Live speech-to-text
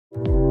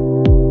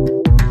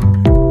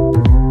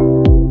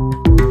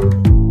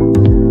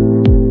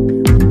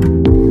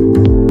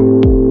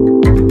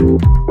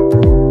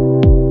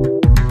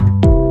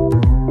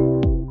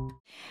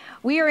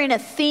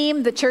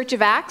the Church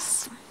of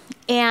Acts,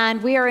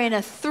 and we are in a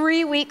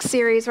 3-week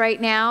series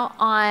right now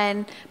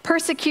on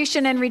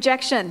persecution and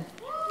rejection.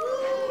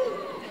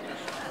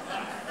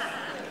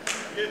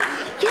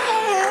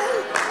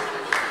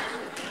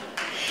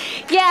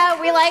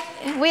 Yeah,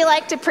 we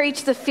like to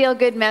preach the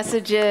feel-good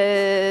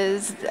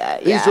messages.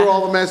 These are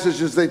all the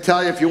messages they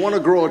tell you. If you want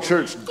to grow a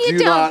church,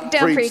 don't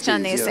preach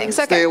on these things.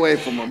 Okay. Stay away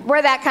from them.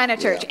 We're that kind of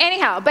church. Yeah.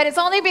 Anyhow, but it's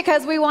only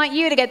because we want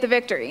you to get the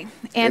victory.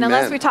 And Amen.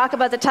 Unless we talk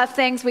about the tough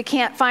things, we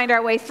can't find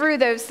our way through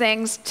those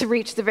things to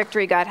reach the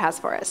victory God has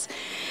for us.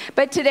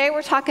 But today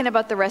we're talking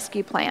about the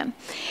rescue plan.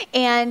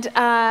 And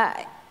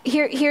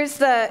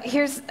Here's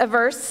a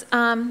verse.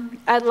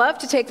 I'd love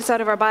to take this out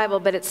of our Bible,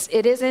 but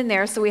it is in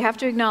there, so we have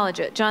to acknowledge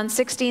it. John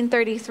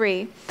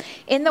 16:33.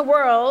 In the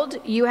world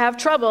you have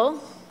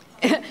trouble,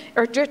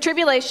 or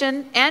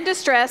tribulation and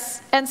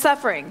distress and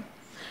suffering.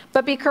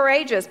 But be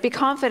courageous, be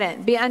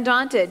confident, be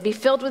undaunted, be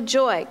filled with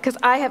joy, because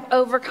I have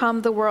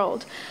overcome the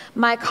world.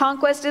 My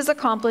conquest is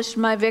accomplished,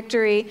 my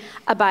victory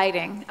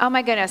abiding. Oh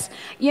my goodness.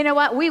 You know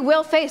what? We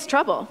will face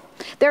trouble.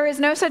 There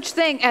is no such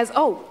thing as,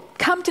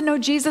 come to know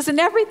Jesus and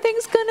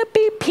everything's going to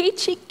be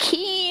peachy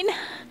keen.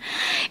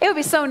 It would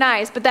be so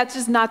nice, but that's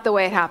just not the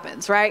way it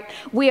happens, right?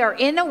 We are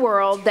in a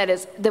world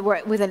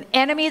with an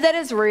enemy that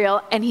is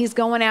real, and he's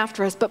going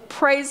after us. But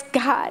praise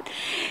God,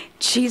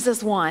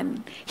 Jesus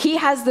won. He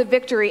has the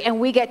victory, and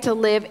we get to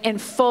live in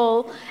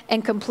full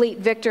and complete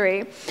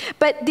victory.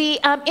 But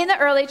in the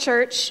early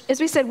church,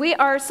 as we said, we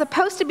are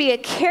supposed to be a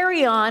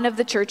carry-on of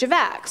the Church of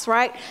Acts,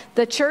 right?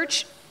 The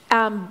church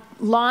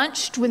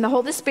launched when the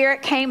Holy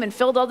Spirit came and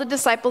filled all the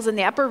disciples in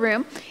the upper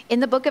room in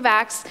the book of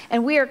Acts,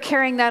 and we are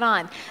carrying that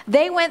on.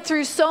 They went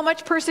through so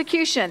much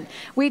persecution.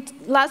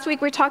 Last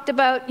week we talked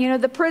about,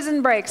 the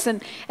prison breaks,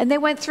 and they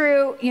went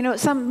through,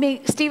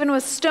 Stephen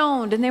was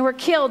stoned and they were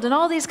killed and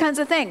all these kinds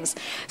of things.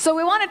 So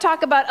we want to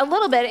talk about a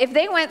little bit, if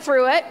they went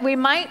through it, we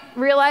might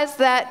realize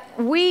that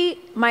we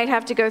might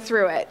have to go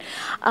through it.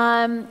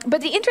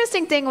 But the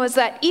interesting thing was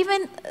that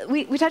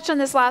we touched on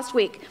this last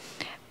week,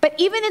 but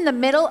even in the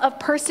middle of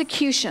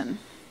persecution,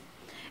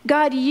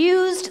 God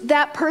used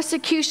that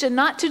persecution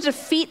not to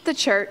defeat the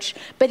church,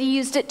 but he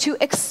used it to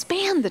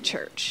expand the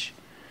church,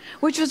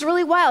 which was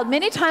really wild.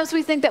 Many times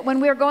we think that when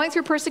we are going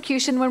through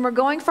persecution, when we're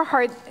going through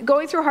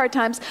hard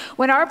times,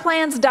 when our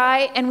plans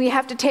die and we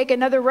have to take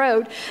another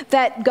road,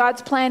 that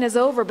God's plan is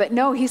over. But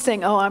no, he's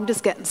saying, I'm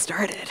just getting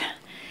started.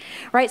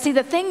 Right? See,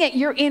 the thing that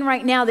you're in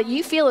right now that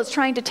you feel is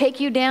trying to take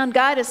you down,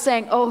 God is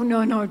saying,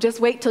 no, just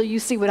wait till you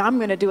see what I'm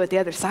going to do at the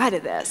other side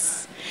of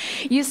this.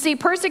 You see,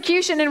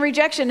 persecution and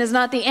rejection is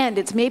not the end.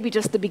 It's maybe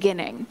just the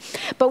beginning.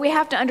 But we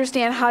have to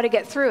understand how to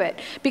get through it.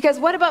 Because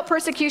what about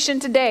persecution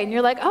today? And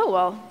you're like,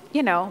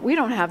 we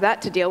don't have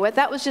that to deal with.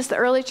 That was just the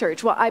early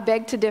church. Well, I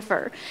beg to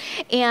differ.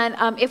 And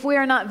if we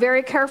are not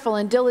very careful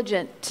and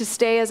diligent to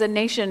stay as a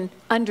nation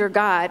under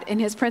God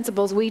and his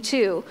principles, we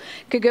too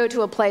could go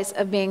to a place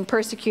of being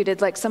persecuted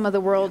like some of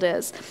the world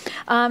is.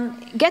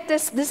 Get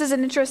this. This is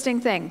an interesting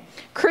thing.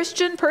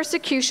 Christian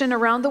persecution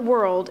around the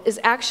world is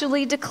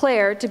actually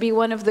declared to be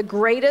one of the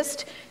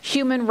greatest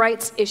human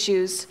rights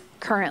issues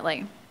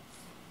currently.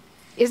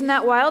 Isn't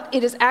that wild?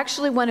 It is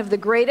actually one of the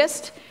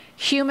greatest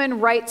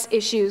human rights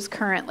issues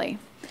currently.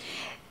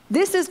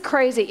 This is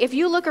crazy. If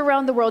you look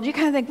around the world, you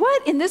kind of think,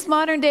 what, in this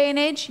modern day and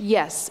age?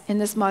 Yes, in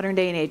this modern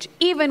day and age,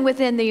 even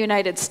within the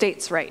United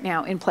States right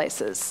now in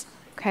places,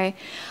 okay?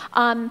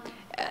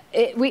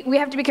 We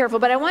have to be careful,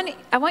 but I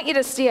want you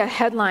to see a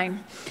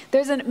headline.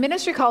 There's a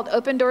ministry called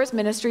Open Doors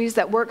Ministries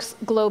that works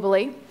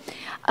globally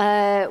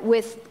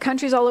with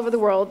countries all over the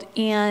world,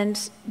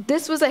 and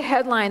this was a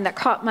headline that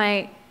caught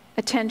my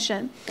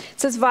attention. It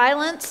says,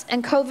 violence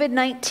and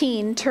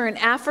COVID-19 turn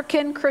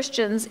African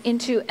Christians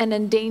into an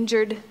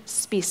endangered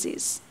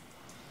species.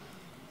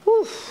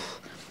 Whew.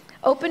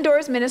 Open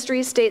Doors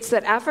Ministries states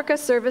that Africa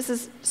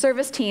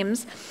service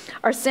teams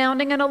are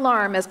sounding an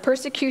alarm as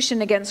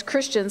persecution against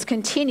Christians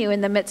continue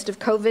in the midst of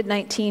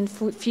COVID-19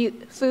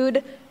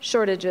 food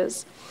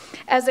shortages.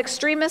 As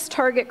extremists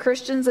target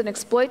Christians and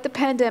exploit the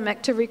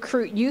pandemic to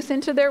recruit youth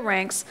into their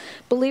ranks,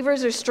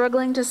 believers are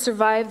struggling to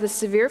survive the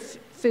severe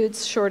food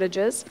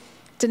shortages,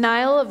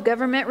 denial of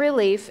government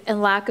relief,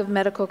 and lack of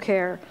medical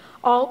care,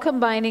 all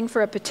combining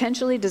for a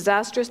potentially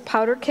disastrous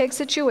powder keg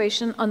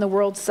situation on the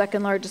world's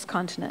second largest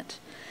continent.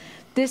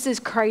 This is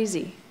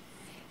crazy.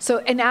 So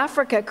in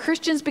Africa,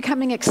 Christians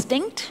becoming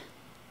extinct?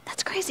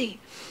 That's crazy.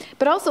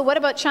 But also, what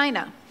about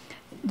China?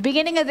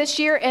 Beginning of this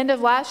year, end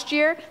of last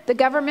year, the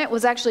government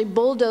was actually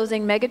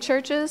bulldozing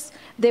megachurches.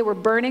 They were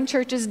burning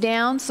churches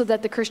down so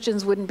that the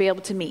Christians wouldn't be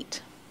able to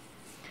meet.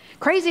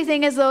 Crazy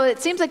thing is, though, it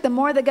seems like the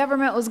more the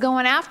government was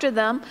going after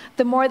them,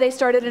 the more they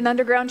started an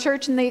underground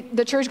church and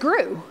the church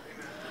grew.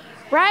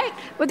 Right?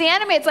 With the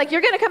enemy, it's like, you're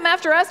going to come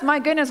after us. My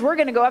goodness, we're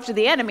going to go after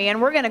the enemy and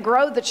we're going to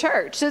grow the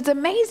church. So it's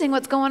amazing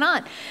what's going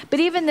on. But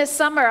even this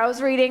summer, I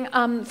was reading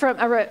from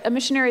a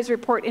missionary's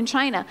report in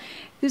China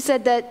who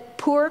said that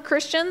poor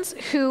Christians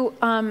who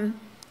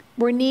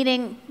were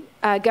needing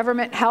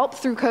government help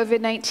through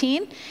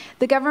COVID-19,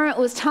 the government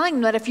was telling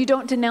them that if you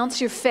don't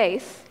denounce your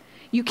faith,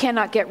 you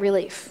cannot get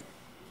relief.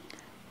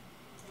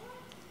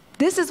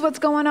 This is what's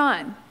going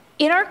on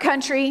in our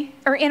country,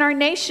 or in our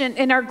nation,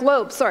 in our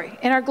globe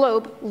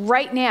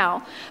right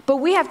now. But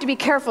we have to be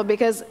careful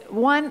because,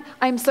 one,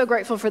 I'm so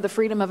grateful for the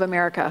freedom of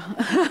America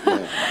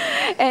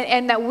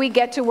and that we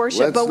get to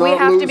worship. But we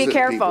have to be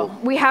careful.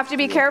 We have to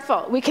be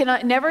careful. We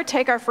cannot never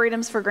take our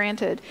freedoms for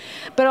granted.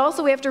 But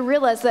also we have to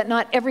realize that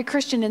not every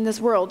Christian in this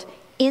world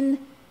in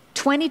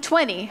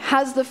 2020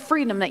 has the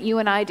freedom that you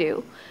and I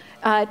do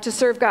to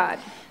serve God.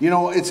 You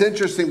know, it's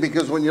interesting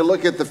because when you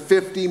look at the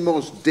 50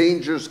 most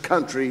dangerous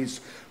countries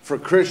for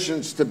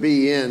Christians to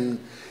be in,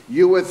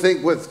 you would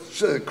think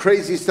with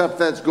crazy stuff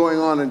that's going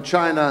on in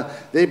China,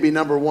 they'd be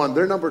number 1.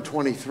 They're number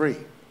 23. Is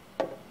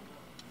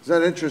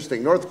that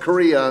interesting? North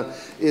Korea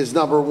is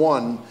number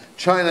 1.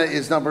 China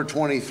is number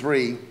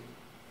 23.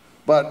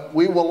 But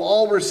we will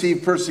all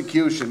receive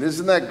persecution.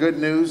 Isn't that good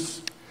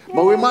news? Yeah.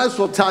 But we might as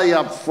well tell you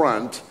up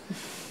front,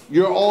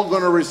 you're all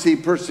going to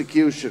receive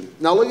persecution.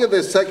 Now look at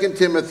this, 2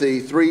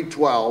 Timothy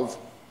 3:12.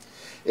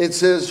 It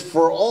says,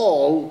 for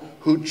all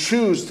who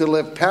choose to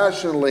live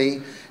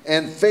passionately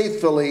and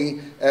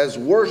faithfully as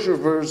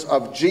worshipers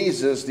of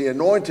Jesus, the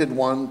Anointed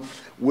One,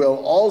 will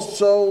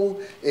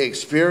also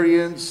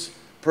experience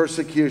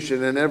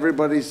persecution. And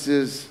everybody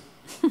says,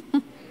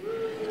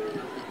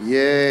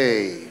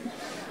 yay.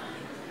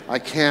 I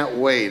can't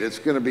wait. It's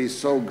going to be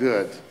so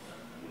good.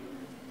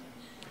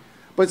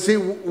 But see,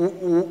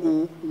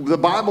 the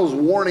Bible's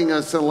warning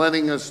us and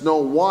letting us know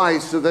why,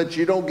 so that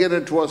you don't get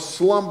into a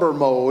slumber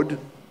mode,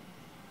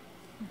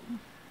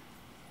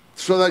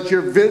 so that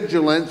you're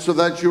vigilant, so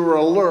that you're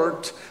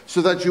alert,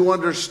 so that you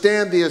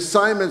understand the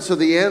assignments of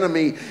the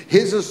enemy.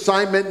 His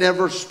assignment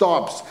never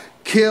stops.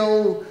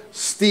 Kill,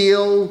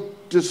 steal,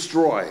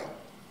 destroy.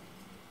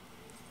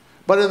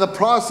 But in the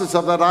process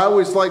of that, I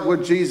always like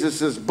what Jesus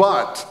says,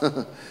 but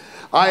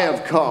I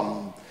have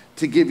come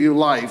to give you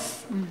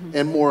life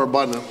and more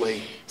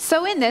abundantly.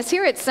 So in this,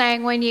 here it's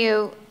saying when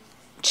you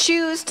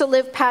choose to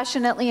live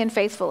passionately and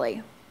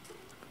faithfully,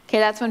 okay,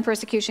 that's when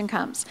persecution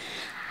comes.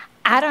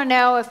 I don't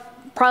know if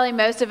probably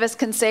most of us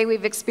can say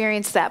we've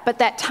experienced that, but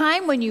that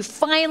time when you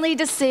finally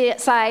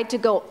decide to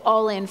go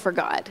all in for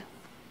God,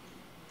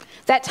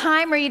 that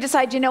time where you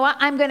decide, you know what,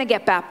 I'm going to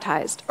get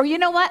baptized. Or you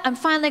know what, I'm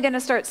finally going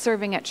to start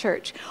serving at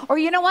church. Or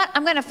you know what,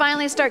 I'm going to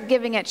finally start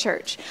giving at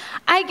church.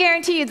 I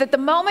guarantee you that the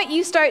moment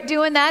you start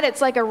doing that,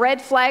 it's like a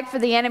red flag for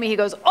the enemy. He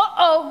goes,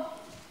 uh-oh,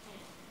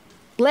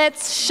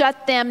 let's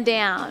shut them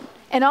down.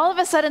 And all of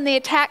a sudden the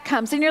attack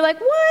comes and you're like,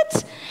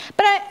 what?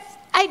 But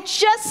I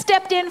just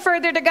stepped in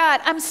further to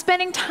God. I'm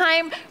spending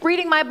time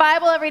reading my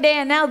Bible every day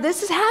and now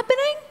this is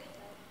happening?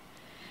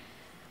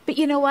 But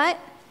you know what?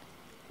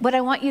 What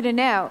I want you to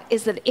know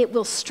is that it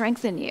will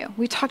strengthen you.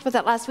 We talked about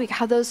that last week,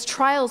 how those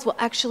trials will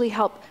actually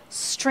help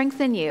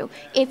strengthen you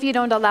if you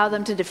don't allow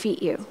them to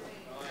defeat you.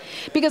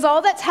 Because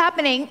all that's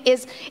happening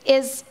is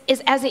as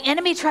the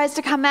enemy tries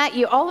to come at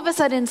you, all of a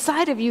sudden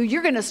inside of you,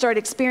 you're going to start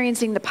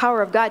experiencing the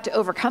power of God to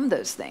overcome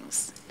those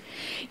things.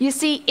 You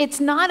see, it's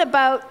not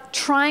about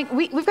trying,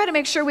 we've got to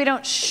make sure we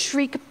don't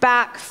shriek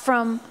back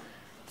from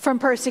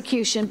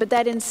persecution, but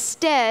that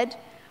instead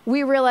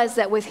we realize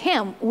that with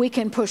him, we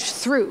can push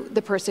through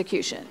the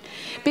persecution.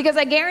 Because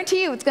I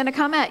guarantee you it's going to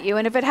come at you.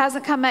 And if it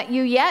hasn't come at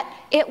you yet,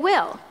 it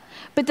will.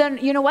 But then,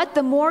 you know what?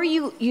 The more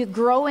you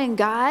grow in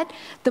God,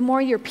 the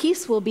more your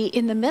peace will be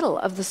in the middle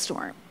of the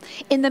storm.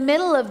 In the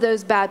middle of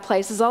those bad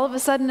places, all of a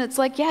sudden it's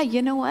like, yeah,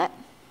 you know what?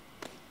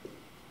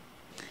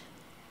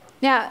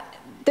 Now,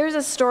 there's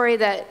a story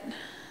that,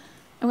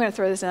 I'm going to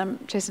throw this in,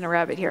 I'm chasing a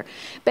rabbit here.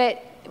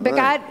 But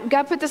right.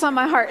 God put this on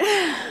my heart.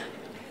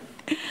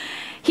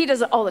 He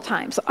does it all the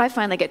time, so I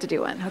finally get to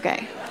do one,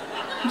 okay?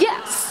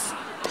 Yes.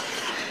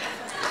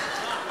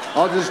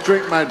 I'll just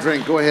drink my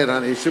drink. Go ahead,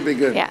 honey. It should be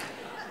good. Yeah.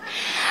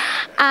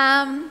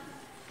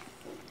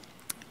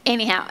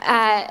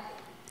 Anyhow,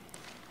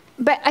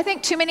 but I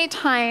think too many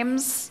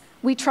times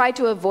we try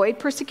to avoid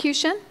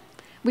persecution.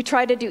 We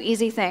try to do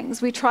easy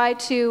things. We try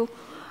to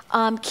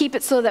keep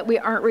it so that we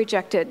aren't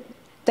rejected,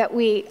 that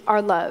we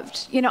are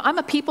loved. You know, I'm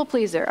a people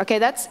pleaser, okay?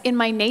 That's in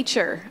my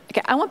nature.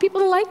 Okay, I want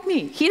people to like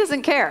me. He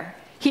doesn't care.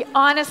 He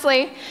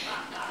honestly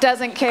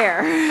doesn't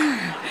care.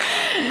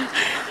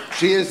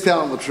 She is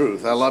telling the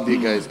truth. I love you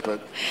guys,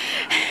 but...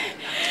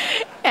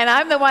 And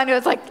I'm the one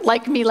who's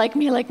like me,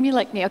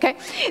 okay?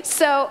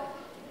 So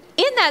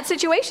in that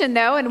situation,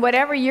 though, and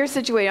whatever your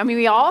situation, I mean,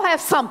 we all have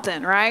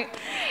something, right?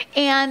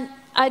 And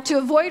to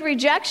avoid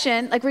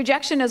rejection, like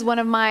rejection is one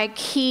of my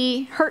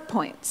key hurt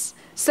points.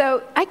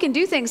 So I can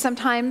do things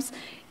sometimes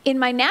in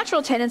my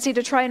natural tendency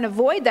to try and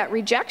avoid that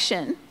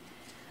rejection,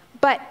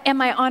 but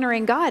am I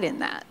honoring God in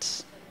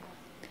that?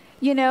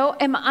 You know,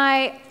 am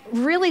I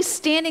really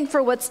standing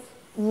for what's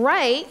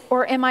right,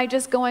 or am I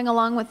just going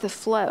along with the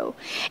flow?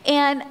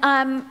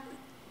 And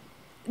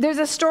there's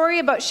a story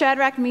about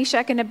Shadrach,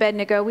 Meshach, and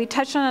Abednego. We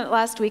touched on it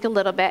last week a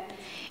little bit.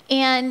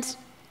 And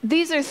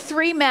these are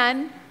three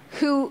men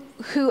who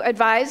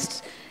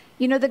advised,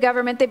 you know, the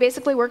government. They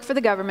basically worked for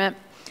the government,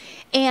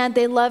 and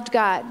they loved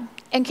God.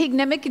 And King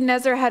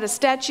Nebuchadnezzar had a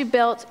statue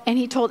built, and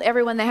he told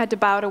everyone they had to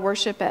bow to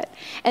worship it.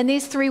 And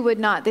these three would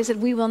not. They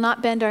said, we will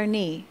not bend our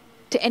knee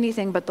to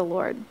anything but the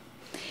Lord.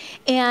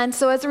 And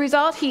so as a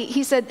result,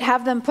 he said,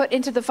 have them put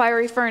into the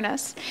fiery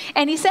furnace.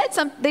 And they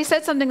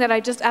said something that I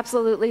just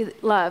absolutely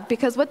love,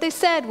 because what they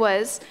said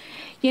was,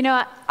 you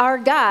know, our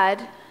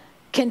God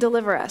can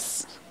deliver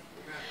us.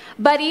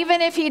 But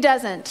even if he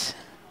doesn't,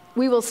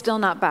 we will still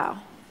not bow.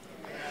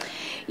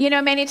 You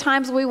know, many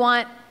times we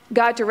want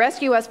God to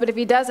rescue us, but if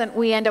he doesn't,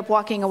 we end up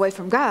walking away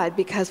from God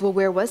because, well,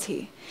 where was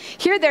he?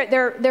 Here,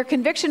 their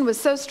conviction was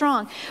so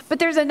strong. But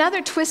there's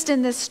another twist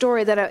in this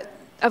story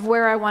of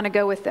where I want to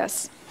go with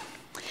this.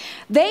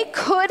 They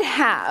could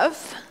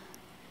have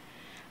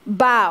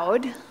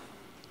bowed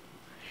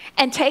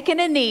and taken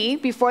a knee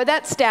before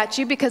that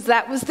statue because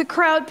that was the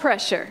crowd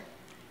pressure.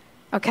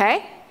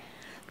 Okay?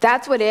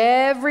 That's what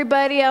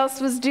everybody else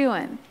was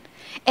doing.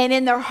 And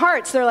in their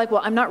hearts, they're like,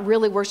 well, I'm not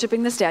really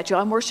worshiping the statue.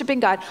 I'm worshiping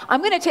God.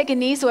 I'm going to take a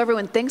knee so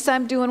everyone thinks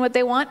I'm doing what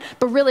they want,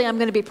 but really I'm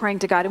going to be praying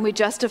to God. And we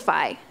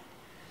justify.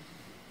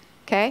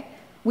 Okay?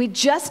 We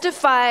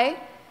justify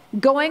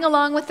going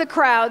along with the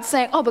crowd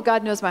saying, oh, but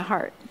God knows my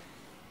heart.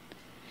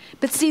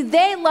 But see,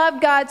 they loved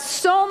God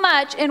so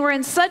much and were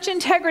in such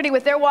integrity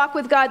with their walk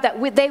with God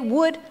that they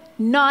would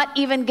not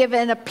even give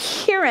an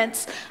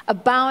appearance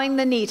of bowing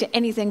the knee to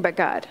anything but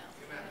God.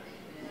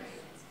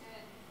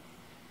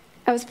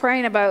 I was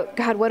praying about,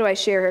 God, what do I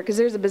share here? Because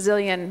there's a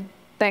bazillion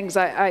things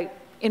I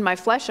in my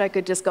flesh I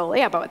could just go,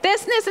 yeah, about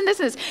this and this and this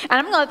and this. And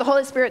I'm going to let the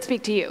Holy Spirit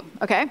speak to you,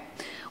 okay?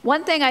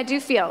 One thing I do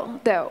feel,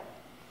 though,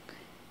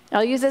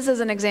 I'll use this as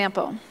an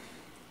example.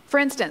 For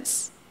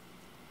instance,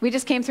 we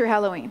just came through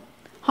Halloween.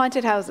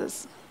 Haunted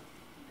houses.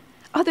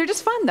 Oh, they're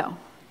just fun, though.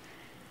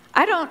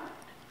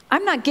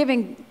 I'm not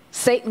giving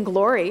Satan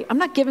glory. I'm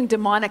not giving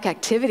demonic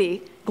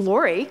activity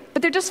glory,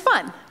 but they're just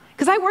fun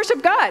because I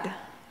worship God.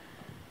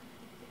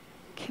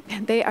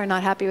 They are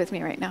not happy with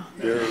me right now.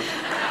 Yeah.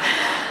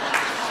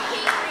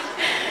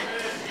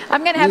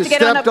 I'm going to have to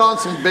get on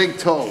some big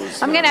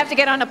toes. I'm going to have to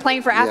get on a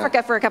plane for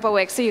Africa for a couple of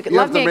weeks so you can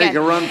love me again. You have to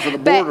make a run for the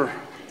border.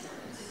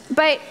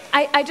 But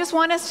I just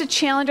want us to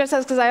challenge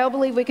ourselves because I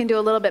believe we can do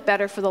a little bit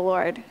better for the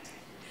Lord.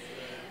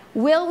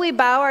 Will we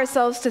bow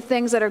ourselves to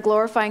things that are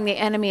glorifying the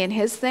enemy and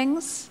his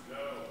things? No.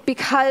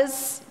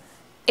 Because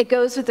it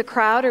goes with the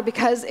crowd, or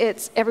because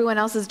everyone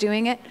else is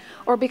doing it,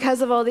 or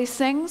because of all these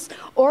things?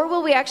 Or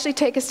will we actually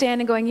take a stand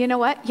and going, you know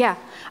what? Yeah,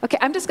 okay,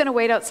 I'm just going to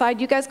wait outside.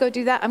 You guys go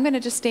do that. I'm going to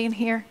just stay in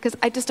here because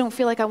I just don't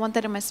feel like I want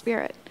that in my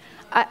spirit.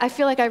 I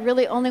feel like I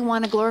really only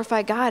want to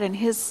glorify God and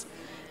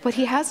what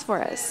he has for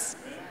us.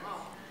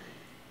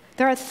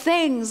 There are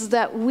things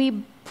that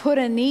we put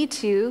a knee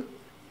to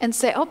and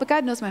say, oh, but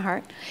God knows my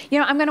heart. You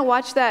know, I'm going to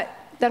watch that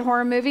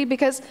horror movie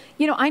because,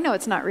 you know, I know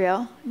it's not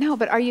real. No,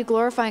 but are you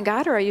glorifying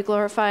God or are you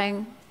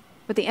glorifying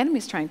what the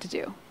enemy's trying to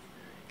do?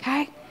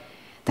 Okay?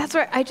 That's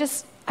where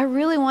I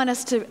really want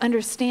us to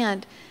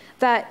understand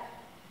that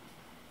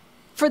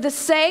for the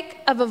sake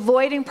of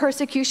avoiding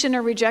persecution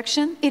or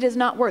rejection, it is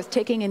not worth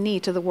taking a knee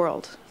to the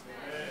world.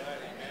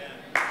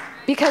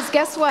 Because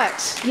guess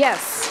what?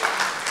 Yes.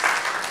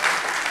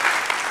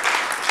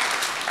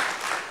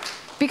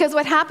 Because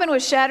what happened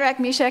with Shadrach,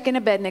 Meshach, and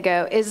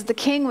Abednego is the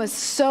king was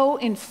so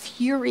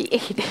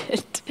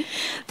infuriated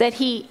that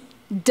he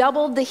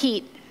doubled the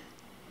heat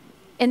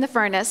in the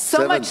furnace,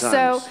 so much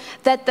so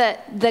that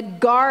the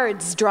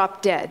guards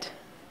dropped dead.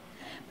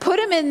 Put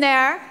him in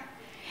there,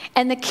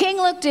 and the king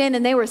looked in,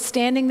 and they were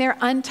standing there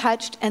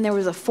untouched, and there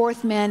was a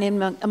fourth man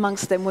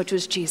amongst them, which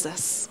was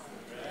Jesus.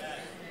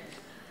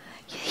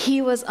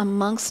 He was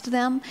amongst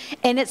them,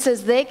 and it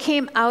says they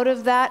came out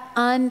of that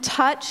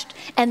untouched,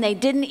 and they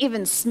didn't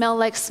even smell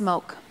like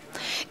smoke.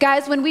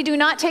 Guys, when we do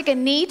not take a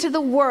knee to the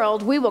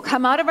world, we will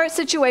come out of our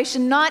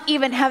situation not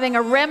even having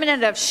a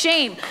remnant of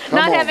shame,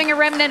 not having a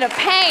remnant of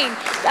pain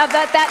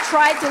that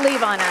tried to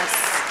leave on us.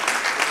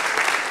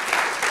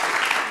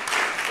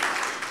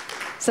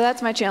 So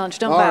that's my challenge.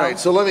 Don't bow. All right,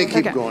 so let me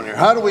keep going here.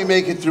 How do we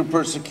make it through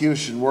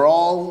persecution? We're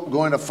all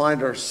going to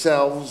find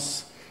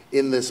ourselves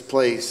in this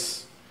place.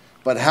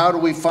 But how do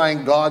we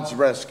find God's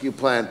rescue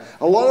plan?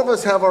 A lot of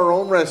us have our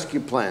own rescue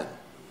plan.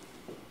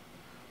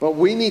 But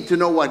we need to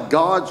know what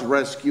God's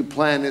rescue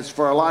plan is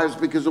for our lives,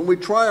 because when we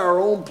try our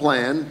own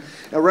plan,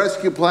 a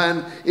rescue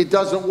plan, it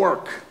doesn't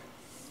work.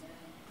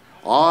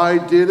 I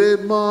did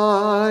it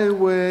my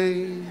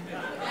way.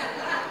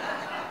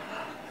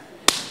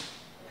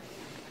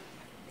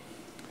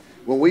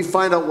 When we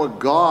find out what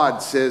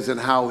God says and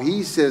how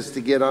he says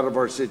to get out of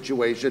our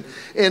situation,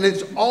 and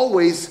it's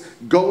always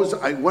goes,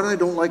 what I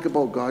don't like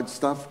about God's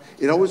stuff,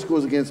 it always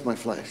goes against my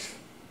flesh.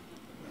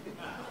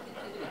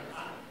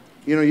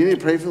 You know, you need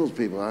to pray for those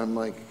people. I'm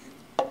like...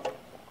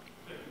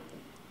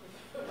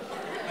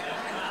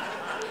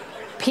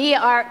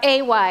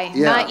 P-R-A-Y,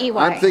 yeah, not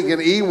E-Y. I'm thinking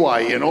E-Y,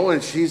 you know,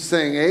 and she's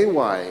saying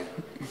A-Y.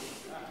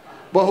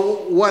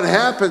 But what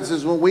happens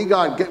is when we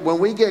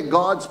get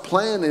God's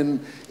plan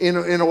in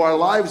our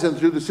lives and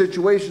through the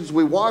situations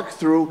we walk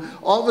through,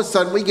 all of a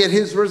sudden we get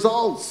his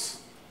results.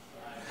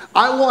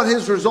 I want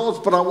his results,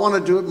 but I want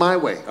to do it my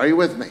way. Are you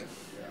with me?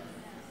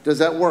 Does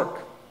that work?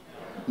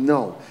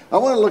 No. I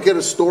want to look at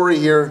a story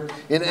here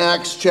in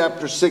Acts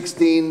chapter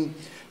 16,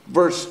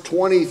 verse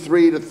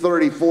 23 to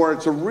 34.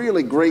 It's a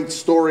really great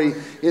story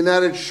in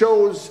that it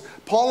shows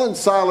Paul and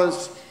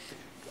Silas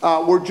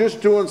were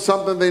just doing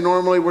something they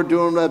normally were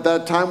doing at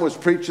that time, was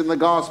preaching the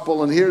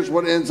gospel. And here's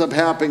what ends up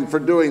happening for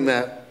doing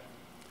that.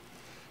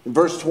 In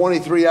verse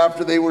 23,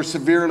 after they were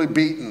severely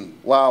beaten.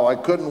 Wow, I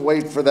couldn't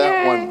wait for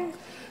that one.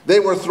 They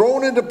were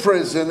thrown into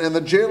prison, and the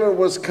jailer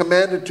was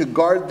commanded to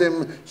guard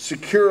them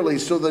securely.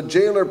 So the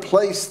jailer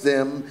placed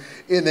them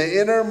in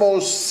the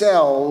innermost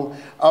cell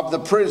of the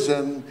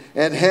prison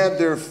and had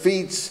their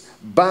feet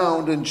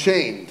bound and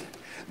chained.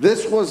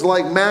 This was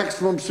like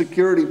maximum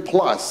security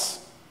plus.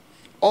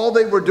 All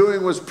they were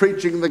doing was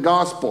preaching the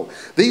gospel.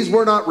 These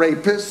were not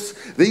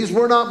rapists. These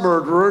were not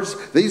murderers.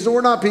 These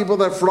were not people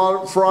that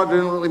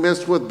fraudulently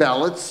messed with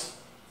ballots.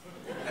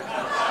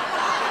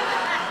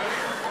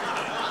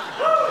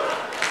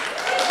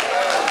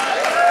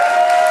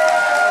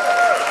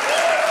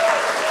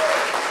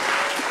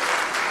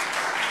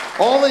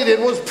 All they did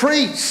was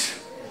preach.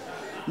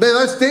 Man,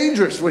 that's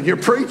dangerous when you're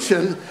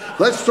preaching.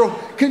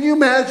 Can you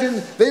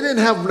imagine? They didn't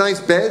have nice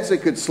beds they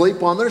could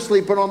sleep on. They're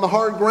sleeping on the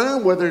hard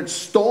ground, whether it's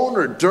stone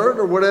or dirt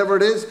or whatever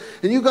it is.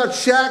 And you got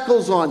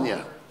shackles on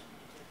you.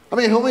 I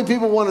mean, how many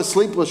people want to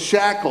sleep with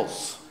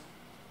shackles?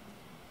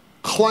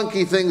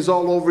 Clunky things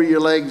all over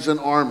your legs and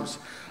arms.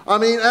 I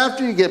mean,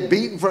 after you get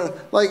beaten for,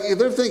 like,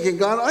 they're thinking,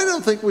 God, I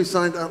don't think we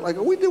signed up. Like,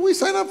 did we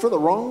sign up for the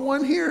wrong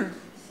one here?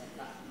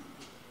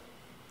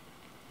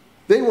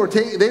 They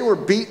were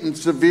beaten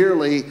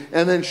severely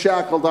and then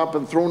shackled up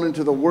and thrown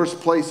into the worst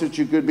place that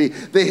you could be.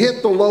 They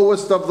hit the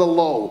lowest of the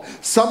low.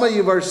 Some of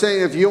you are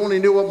saying, if you only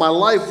knew what my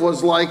life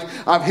was like,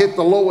 I've hit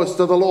the lowest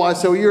of the low. I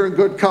say, well, you're in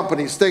good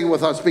company. Stay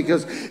with us,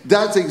 because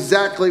that's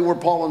exactly where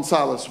Paul and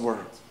Silas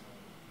were.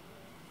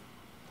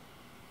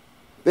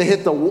 They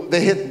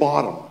hit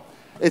bottom.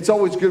 It's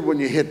always good when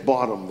you hit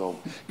bottom, though,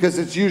 because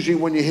it's usually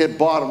when you hit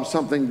bottom,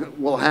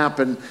 something will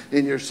happen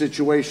in your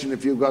situation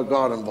if you've got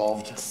God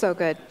involved. So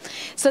good.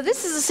 So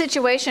this is a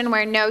situation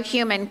where no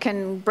human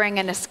can bring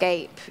an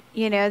escape.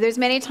 You know, there's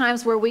many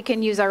times where we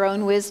can use our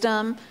own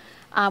wisdom,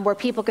 where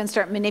people can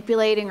start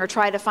manipulating or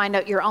try to find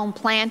out your own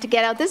plan to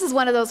get out. This is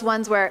one of those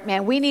ones where,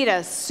 man, we need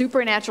a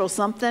supernatural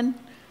something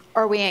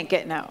or we ain't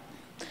getting out.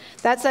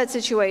 That's that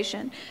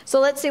situation. So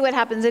let's see what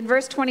happens. In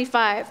verse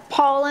 25,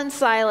 Paul and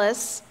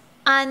Silas,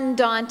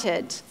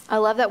 undaunted, I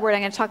love that word, I'm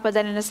going to talk about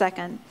that in a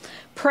second,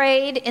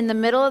 prayed in the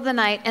middle of the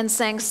night and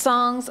sang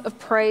songs of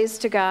praise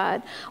to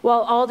God while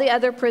all the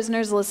other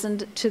prisoners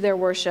listened to their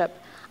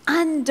worship.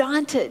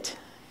 Undaunted.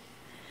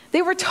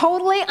 They were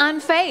totally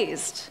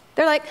unfazed.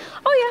 They're like,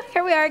 oh yeah,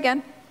 here we are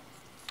again.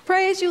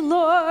 Praise you,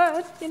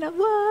 Lord. You know,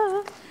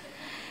 whoa.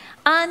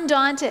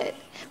 Undaunted.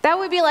 That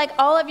would be like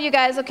all of you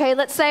guys, okay,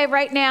 let's say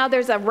right now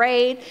there's a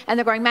raid and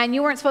they're going, man,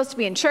 you weren't supposed to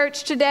be in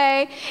church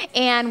today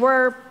and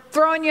we're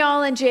throwing you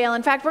all in jail.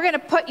 In fact, we're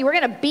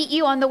going to beat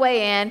you on the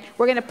way in.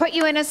 We're going to put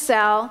you in a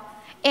cell.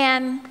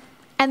 And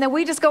then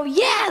we just go,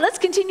 yeah, let's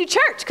continue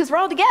church because we're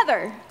all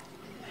together.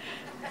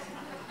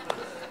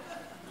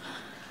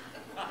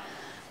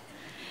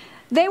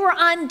 They were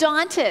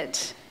undaunted,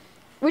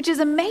 which is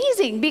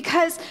amazing,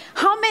 because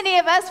how many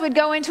of us would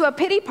go into a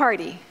pity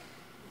party?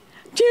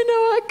 Do you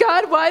know what,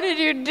 God, why did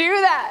you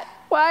do that?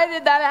 Why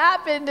did that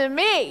happen to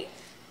me?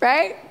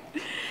 Right?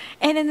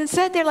 And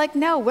instead, they're like,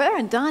 no, we're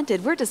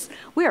undaunted.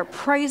 We are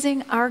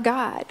praising our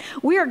God.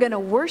 We are going to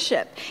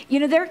worship. You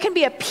know, there can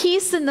be a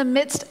peace in the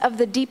midst of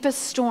the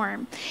deepest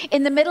storm.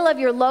 In the middle of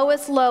your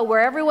lowest low,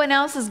 where everyone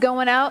else is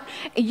going out,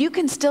 you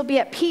can still be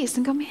at peace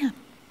and go, man.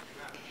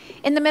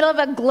 In the middle of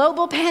a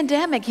global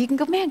pandemic, you can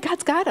go, man,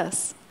 God's got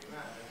us.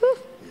 Whew.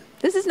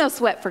 This is no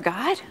sweat for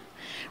God.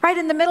 Right?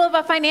 In the middle of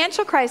a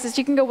financial crisis,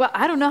 you can go, well,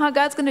 I don't know how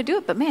God's going to do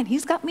it, but man,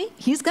 he's got me.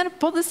 He's going to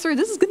pull this through.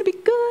 This is going to be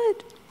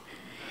good.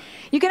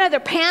 You can either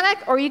panic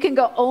or you can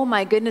go, oh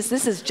my goodness,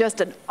 this is just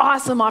an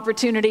awesome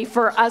opportunity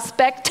for a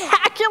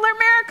spectacular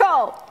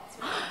miracle.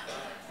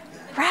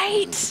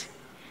 Right?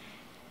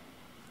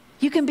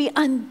 You can be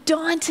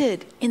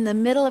undaunted in the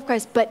middle of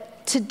Christ,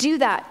 but to do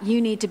that,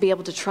 you need to be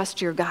able to trust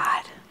your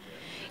God.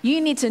 You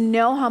need to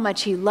know how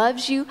much he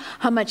loves you,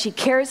 how much he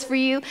cares for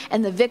you,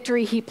 and the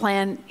victory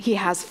he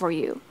has for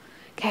you.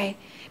 Okay?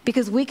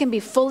 Because we can be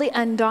fully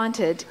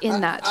undaunted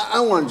in that. I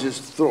want to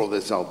just throw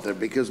this out there,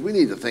 because we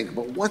need to think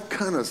about what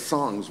kind of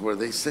songs were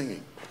they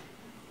singing.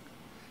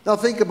 Now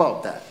think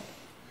about that.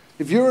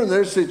 If you're in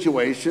their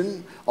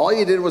situation, all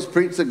you did was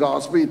preach the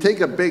gospel, you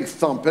take a big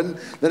thumping,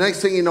 the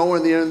next thing you know,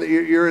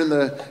 you're in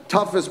the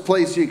toughest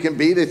place you can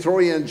be. They throw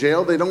you in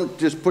jail. They don't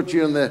just put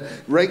you in the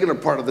regular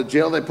part of the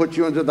jail. They put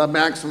you into the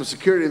maximum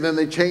security, and then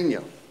they chain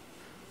you.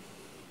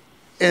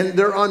 And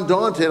they're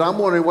undaunted. I'm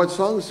wondering what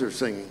songs they're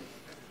singing.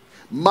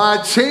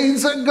 My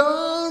chains are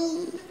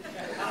gone.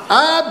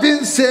 I've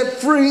been set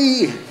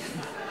free.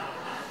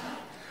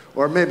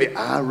 Or maybe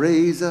I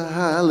raise a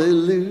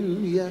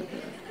hallelujah.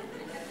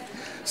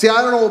 See,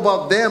 I don't know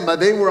about them, but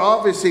they were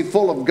obviously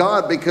full of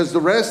God, because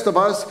the rest of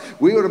us,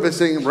 we would have been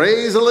singing,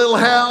 raise a little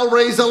hell,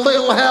 raise a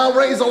little hell,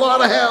 raise a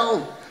lot of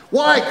hell.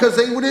 Why? Because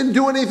they didn't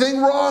do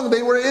anything wrong.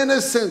 They were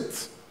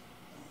innocent.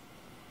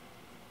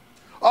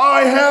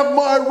 I have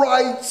my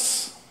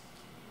rights.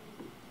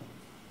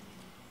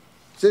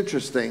 It's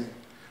interesting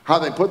how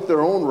they put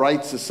their own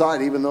rights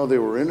aside, even though they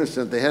were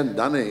innocent. They hadn't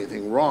done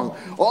anything wrong.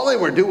 All they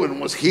were doing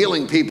was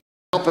healing people,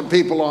 helping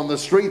people on the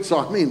streets. So,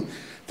 I mean,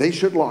 they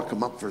should lock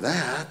them up for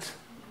that.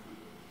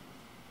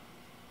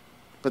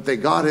 But they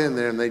got in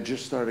there and they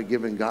just started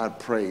giving God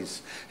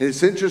praise. And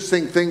it's an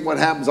interesting thing what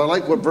happens. I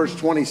like what verse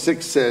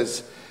 26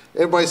 says.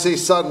 Everybody say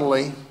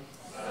suddenly.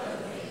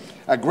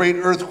 A great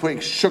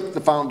earthquake shook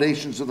the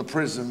foundations of the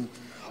prison.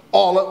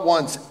 All at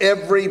once,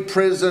 every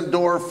prison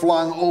door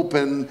flung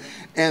open,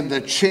 and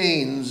the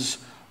chains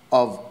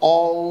of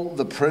all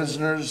the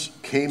prisoners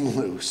came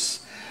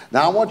loose.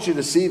 Now, I want you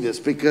to see this,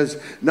 because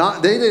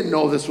they didn't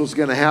know this was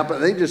going to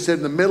happen. They just said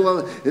in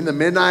the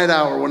midnight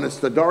hour, when it's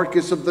the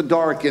darkest of the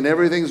dark and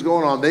everything's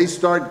going on, they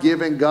start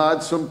giving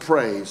God some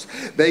praise.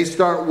 They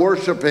start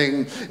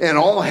worshiping, and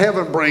all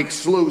heaven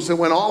breaks loose. And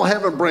when all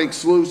heaven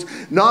breaks loose,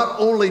 not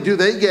only do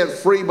they get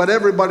free, but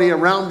everybody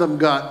around them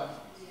got.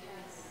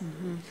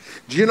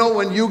 Do you know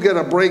when you get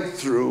a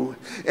breakthrough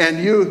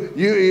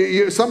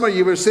and some of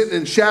you are sitting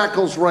in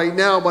shackles right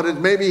now, but it's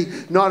maybe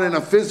not in a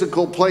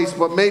physical place,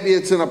 but maybe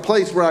it's in a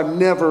place where I'm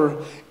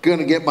never going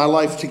to get my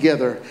life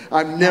together.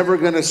 I'm never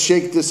going to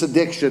shake this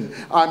addiction.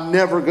 I'm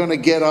never going to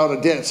get out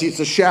of debt. See,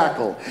 it's a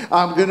shackle.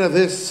 I'm going to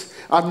this.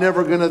 I'm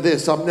never going to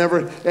this. I'm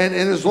never. And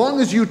as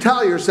long as you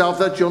tell yourself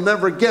that you'll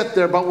never get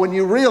there, but when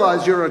you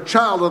realize you're a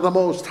child of the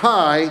Most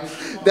High,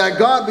 that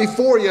God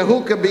before you,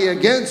 who can be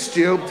against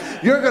you,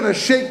 you're going to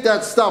shake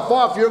that stuff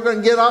off. You're going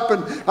to get up,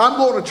 and I'm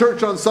going to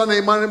church on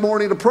Sunday, Monday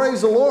morning to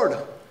praise the Lord.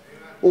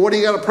 Well, what do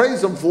you got to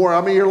praise Him for?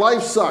 I mean, your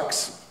life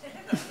sucks.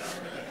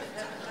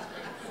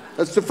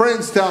 That's the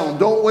friends tell them.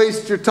 Don't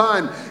waste your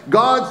time.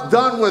 God's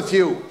done with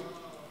you.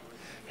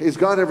 Is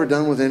God ever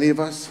done with any of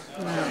us?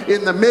 No.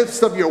 In the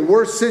midst of your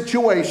worst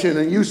situation,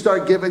 and you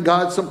start giving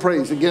God some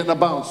praise and getting a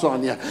bounce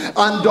on you,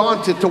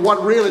 undaunted to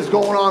what really is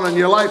going on in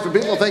your life, and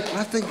people think,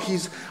 I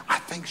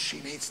think she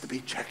needs to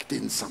be checked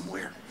in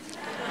somewhere.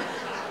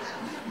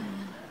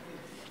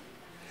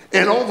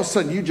 And all of a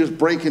sudden, you just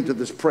break into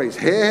this praise.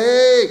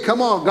 Hey,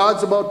 come on,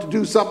 God's about to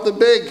do something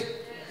big.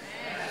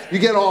 You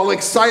get all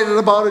excited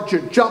about it.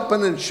 You're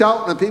jumping and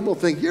shouting, and people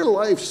think, your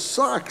life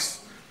sucks.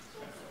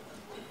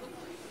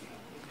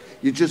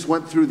 You just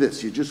went through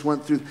this. You just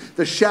went through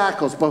the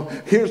shackles. But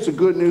here's the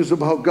good news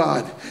about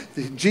God.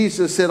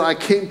 Jesus said, I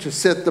came to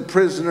set the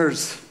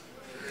prisoners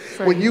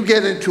free. When you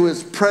get into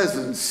His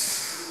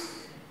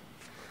presence,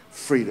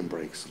 freedom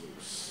breaks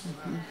loose.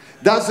 Mm-hmm.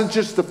 Doesn't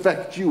just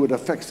affect you, it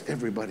affects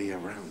everybody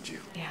around you.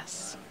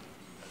 Yes.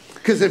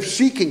 Because if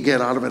she can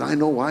get out of it, I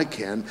know I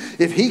can.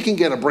 If he can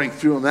get a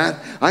breakthrough on that,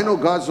 I know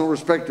God's no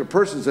respecter of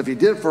persons. If He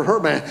did it for her,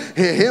 man,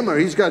 him, or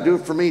He's got to do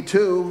it for me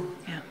too.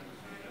 Yeah.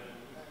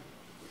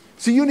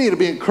 See, you need to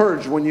be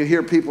encouraged when you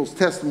hear people's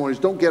testimonies.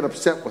 Don't get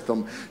upset with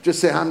them. Just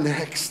say, I'm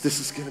next. This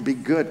is going to be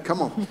good.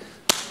 Come on.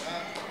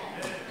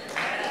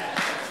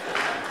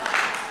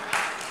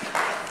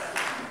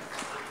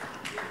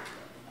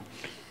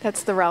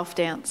 That's the Ralph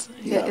dance.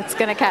 Yeah. It's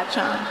going to catch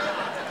on.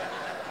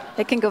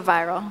 It can go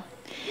viral.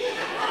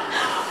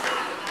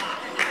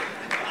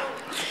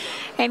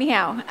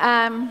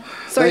 Anyhow,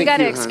 so you got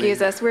to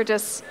excuse us. We're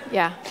just,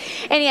 yeah.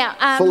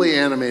 Anyhow. Fully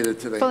animated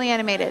today. Fully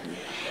animated.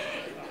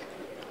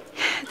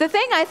 The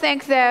thing I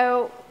think,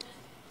 though,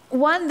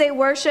 one, they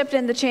worshiped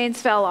and the chains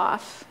fell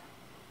off.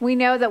 We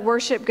know that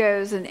worship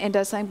goes and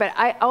does something, but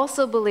I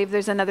also believe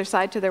there's another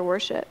side to their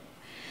worship.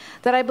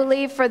 That I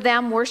believe for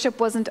them, worship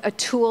wasn't a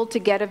tool to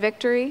get a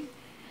victory,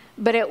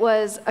 but it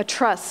was a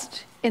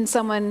trust in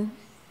someone,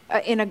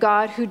 in a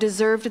God who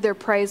deserved their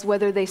praise,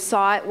 whether they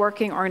saw it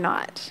working or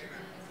not.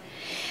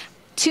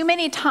 Too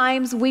many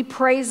times we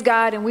praise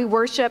God and we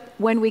worship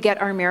when we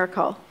get our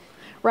miracle,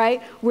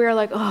 right? We're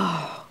like,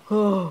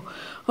 oh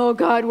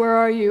God, where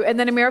are you? And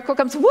then a miracle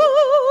comes, woo,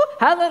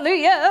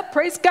 hallelujah,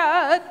 praise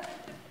God.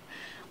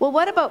 Well,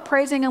 what about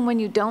praising Him when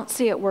you don't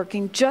see it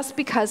working just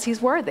because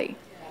He's worthy?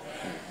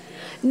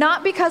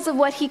 Not because of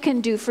what He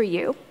can do for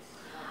you,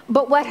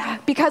 but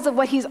because of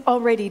what He's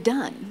already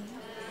done.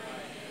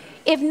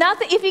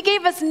 If He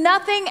gave us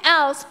nothing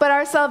else but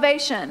our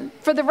salvation,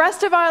 for the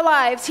rest of our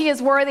lives, He is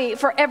worthy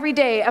for every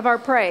day of our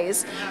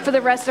praise for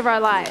the rest of our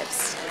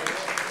lives.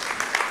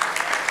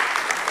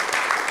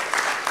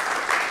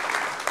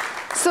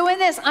 So in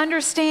this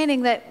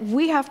understanding that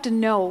we have to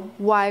know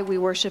why we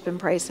worship and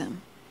praise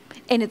Him,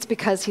 and it's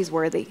because He's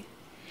worthy.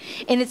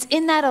 And it's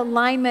in that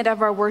alignment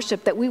of our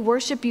worship that we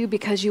worship You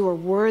because You are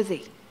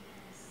worthy.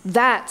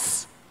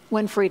 That's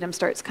when freedom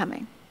starts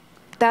coming.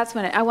 That's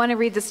when I want to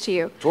read this to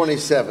you.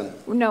 27.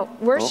 No,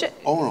 worship.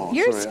 Oh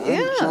no, sorry.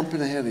 I'm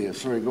jumping ahead of you.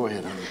 Sorry, go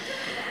ahead,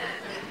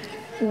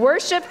 honey.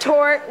 Worship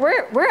toward,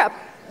 we're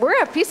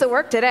a piece of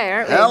work today,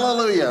 aren't we?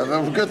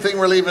 Hallelujah. Good thing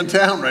we're leaving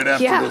town right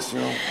after this. You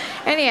know.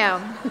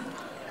 Anyhow,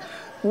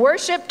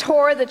 worship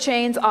tore the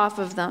chains off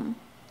of them.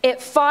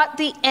 It fought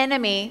the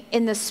enemy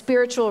in the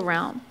spiritual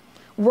realm.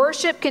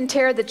 Worship can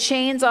tear the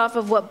chains off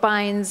of what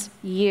binds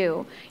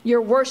you.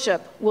 Your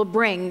worship will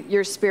bring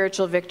your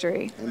spiritual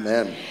victory.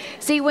 Amen.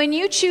 See, when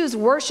you choose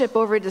worship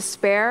over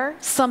despair,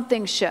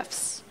 something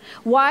shifts.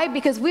 Why?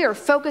 Because we are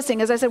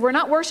focusing, as I said, we're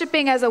not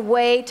worshiping as a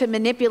way to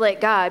manipulate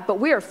God, but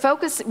we are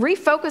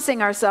refocusing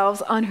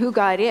ourselves on who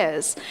God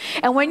is.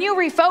 And when you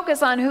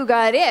refocus on who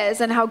God is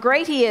and how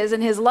great he is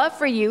and his love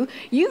for you,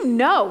 you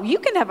know, you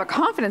can have a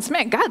confidence,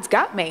 man, God's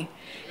got me.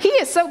 He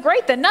is so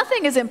great that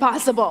nothing is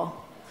impossible.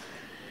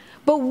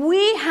 But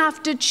we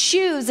have to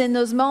choose in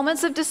those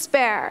moments of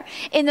despair,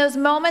 in those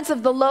moments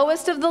of the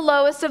lowest of the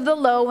lowest of the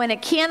low, when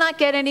it cannot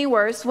get any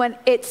worse, when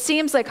it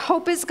seems like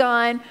hope is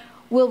gone,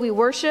 will we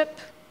worship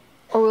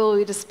or will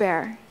we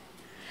despair?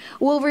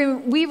 Will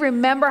we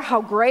remember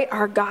how great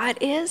our God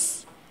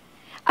is,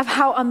 of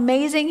how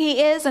amazing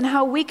he is, and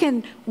how we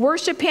can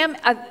worship him?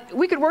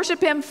 We could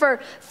worship him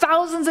for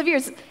thousands of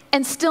years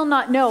and still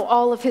not know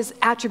all of his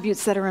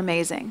attributes that are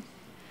amazing.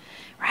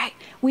 Right?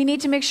 We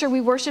need to make sure we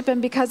worship him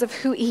because of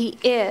who he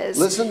is.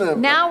 Listen to,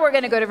 now we're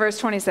going to go to verse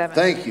 27.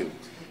 Thank you.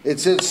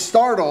 It says,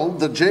 startled,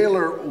 the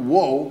jailer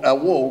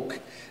awoke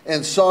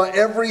and saw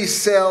every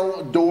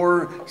cell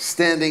door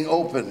standing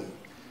open.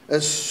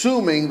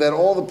 Assuming that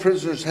all the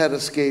prisoners had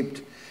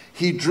escaped,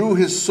 he drew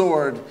his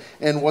sword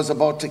and was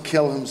about to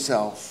kill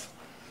himself.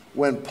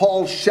 When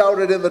Paul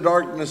shouted in the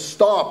darkness,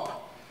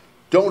 "Stop!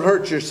 Don't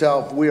hurt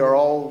yourself. We are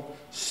all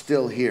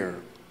still here."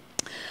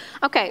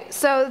 Okay,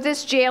 so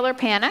this jailer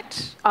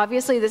panicked.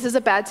 Obviously, this is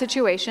a bad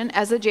situation.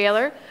 As a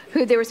jailer,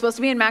 who they were supposed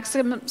to be in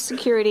maximum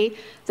security,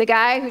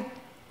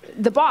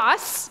 the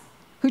boss,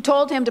 who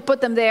told him to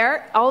put them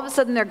there, all of a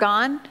sudden they're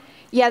gone.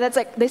 Yeah, that's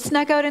like, they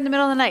snuck out in the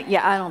middle of the night.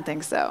 Yeah, I don't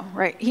think so,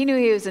 right? He knew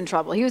he was in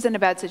trouble. He was in a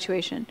bad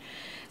situation.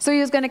 So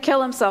he was going to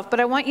kill himself. But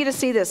I want you to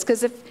see this,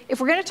 because if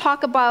we're going to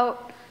talk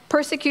about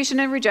persecution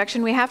and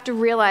rejection, we have to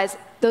realize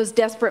those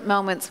desperate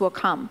moments will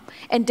come,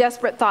 and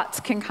desperate thoughts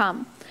can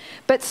come.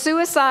 But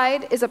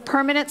suicide is a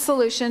permanent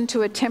solution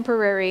to a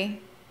temporary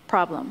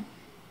problem.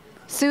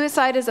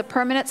 Suicide is a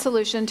permanent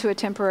solution to a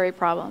temporary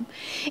problem.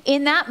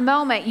 In that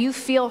moment, you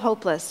feel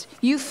hopeless.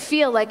 You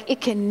feel like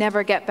it can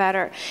never get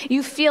better.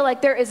 You feel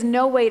like there is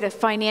no way to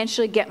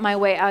financially get my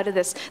way out of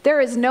this. There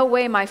is no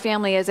way my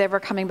family is ever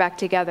coming back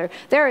together.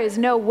 There is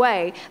no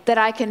way that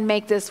I can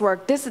make this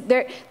work.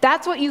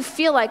 That's what you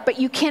feel like, but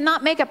you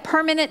cannot make a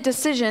permanent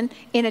decision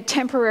in a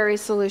temporary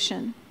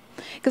solution.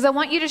 Because I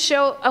want you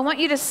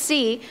to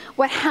see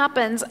what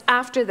happens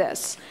after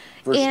this.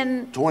 Verse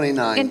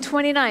 29. In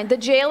 29, the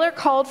jailer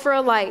called for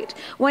a light.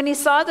 When he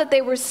saw that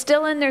they were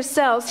still in their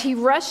cells, he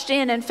rushed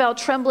in and fell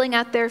trembling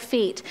at their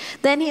feet.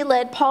 Then he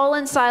led Paul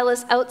and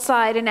Silas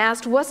outside and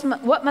asked,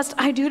 "What must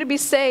I do to be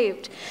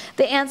saved?"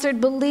 They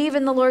answered, "Believe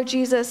in the Lord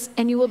Jesus,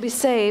 and you will be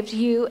saved,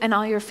 you and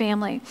all your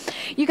family."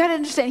 You got to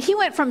understand, he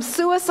went from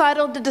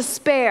suicidal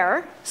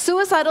despair,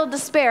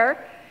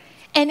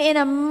 and in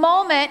a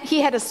moment, he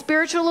had a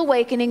spiritual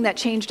awakening that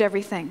changed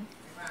everything.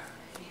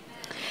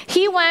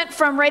 He went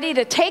from ready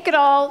to take it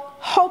all,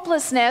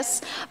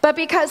 hopelessness, but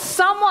because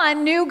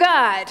someone knew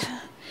God,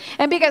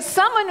 and because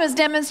someone was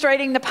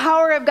demonstrating the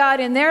power of God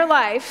in their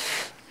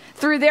life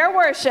through their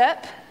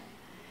worship,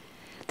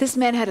 this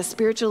man had a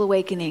spiritual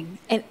awakening,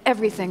 and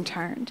everything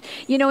turned.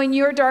 You know, in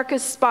your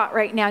darkest spot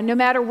right now, no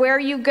matter where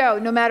you go,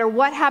 no matter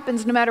what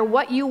happens, no matter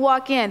what you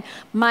walk in,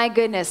 my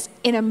goodness,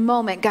 in a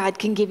moment, God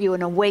can give you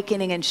an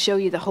awakening and show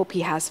you the hope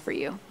he has for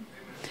you.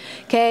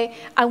 Okay,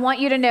 I want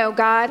you to know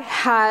God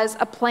has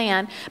a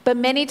plan, but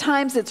many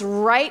times it's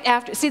right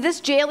after. See, this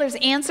jailer's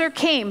answer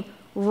came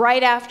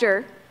right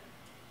after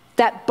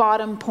that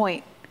bottom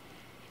point.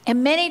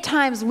 And many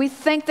times we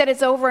think that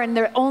it's over and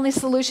the only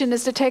solution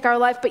is to take our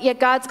life, but yet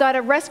God's got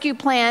a rescue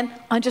plan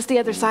on just the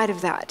other side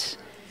of that.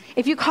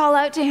 If you call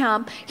out to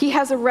him, he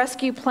has a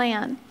rescue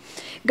plan.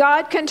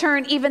 God can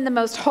turn even the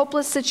most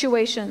hopeless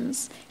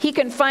situations. He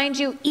can find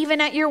you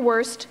even at your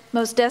worst,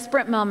 most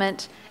desperate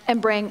moment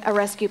and bring a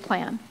rescue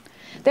plan.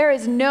 There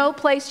is no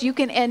place you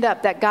can end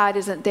up that God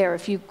isn't there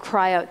if you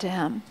cry out to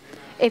him.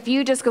 If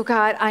you just go,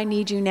 "God, I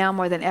need you now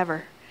more than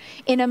ever."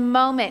 In a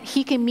moment,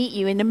 he can meet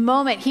you. In a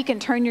moment, he can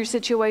turn your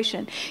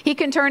situation. He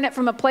can turn it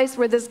from a place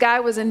where this guy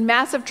was in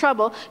massive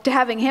trouble to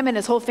having him and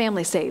his whole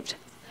family saved.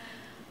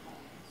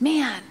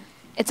 Man,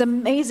 it's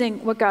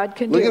amazing what God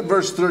can do. Look at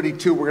verse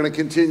 32. We're going to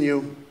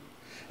continue.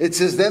 It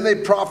says, "Then they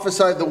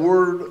prophesied the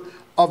word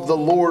of the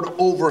Lord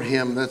over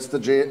him," that's the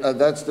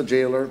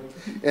jailer,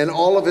 "and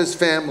all of his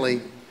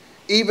family.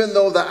 Even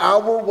though the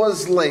hour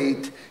was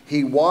late,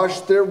 he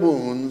washed their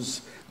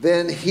wounds.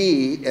 Then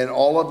he and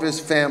all of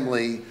his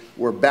family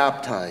were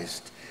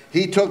baptized.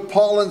 He took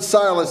Paul and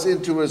Silas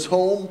into his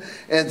home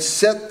and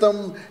set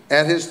them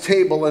at his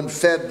table and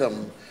fed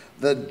them.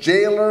 The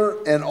jailer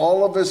and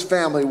all of his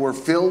family were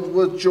filled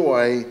with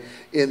joy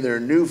in their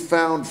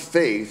newfound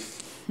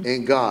faith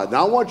in God."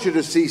 Now I want you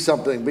to see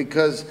something,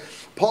 because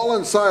Paul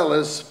and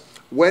Silas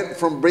went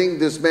from being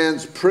this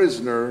man's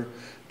prisoner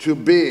to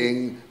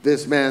being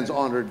this man's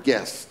honored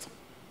guest.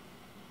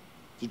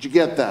 Did you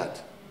get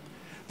that?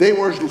 They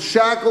were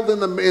shackled in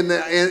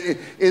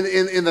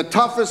the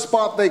toughest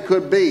spot they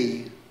could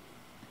be.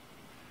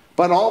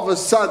 But all of a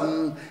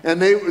sudden,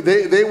 and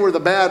they were the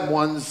bad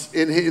ones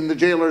in the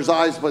jailer's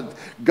eyes, but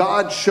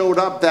God showed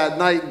up that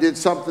night and did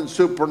something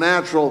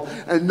supernatural,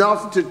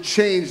 enough to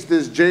change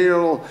this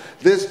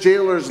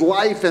jailer's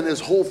life and his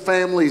whole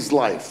family's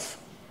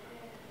life.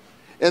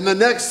 And the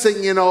next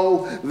thing you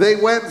know, they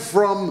went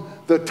from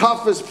the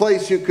toughest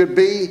place you could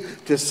be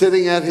to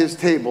sitting at his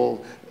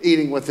table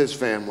eating with his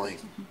family.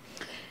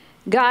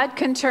 God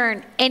can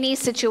turn any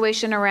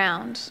situation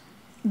around.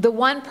 The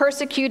one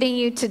persecuting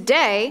you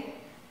today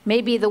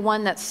may be the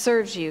one that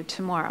serves you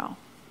tomorrow.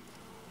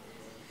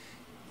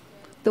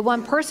 The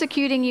one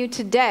persecuting you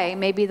today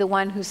may be the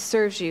one who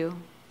serves you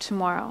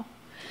tomorrow.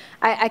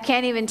 I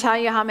can't even tell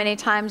you how many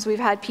times we've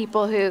had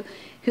people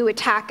who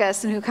attack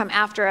us and who come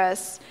after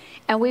us,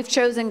 and we've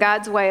chosen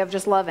God's way of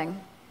just loving,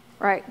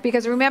 right?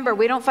 Because remember,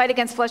 we don't fight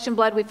against flesh and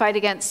blood, we fight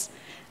against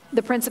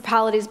the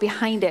principalities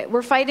behind it.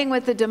 We're fighting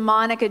with the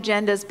demonic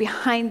agendas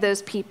behind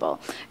those people,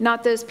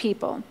 not those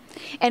people.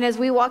 And as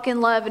we walk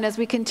in love and as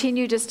we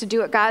continue just to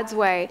do it God's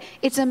way,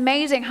 it's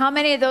amazing how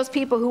many of those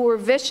people who were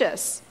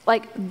vicious,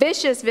 like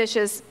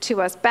vicious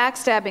to us,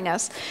 backstabbing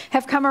us,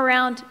 have come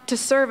around to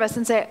serve us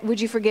and say,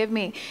 would you forgive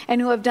me? And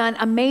who have done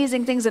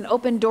amazing things and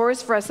opened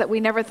doors for us that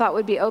we never thought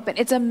would be open.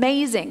 It's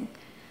amazing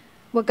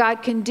what God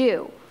can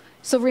do.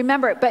 So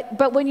remember,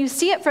 but when you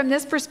see it from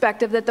this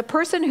perspective, that the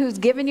person who's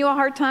giving you a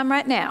hard time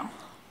right now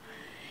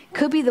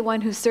could be the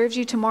one who serves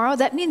you tomorrow,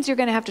 that means you're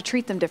going to have to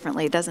treat them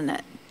differently, doesn't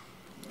it?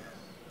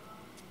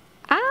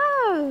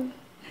 Oh,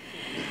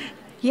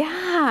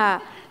 yeah.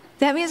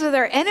 That means with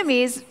our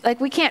enemies, like,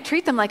 we can't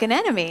treat them like an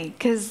enemy,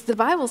 because the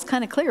Bible's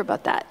kind of clear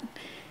about that.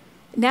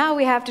 Now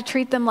we have to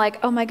treat them like,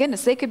 oh my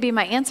goodness, they could be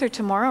my answer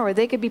tomorrow, or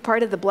they could be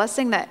part of the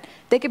blessing, that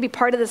they could be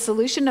part of the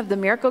solution of the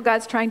miracle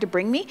God's trying to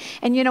bring me.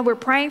 And you know, we're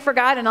praying for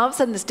God, and all of a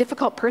sudden this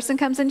difficult person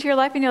comes into your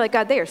life, and you're like,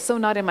 God, they are so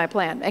not in my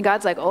plan. And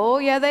God's like, oh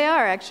yeah, they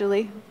are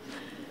actually,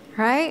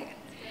 right?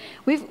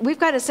 We've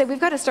got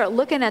to start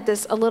looking at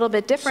this a little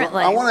bit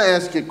differently. So I want to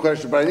ask you a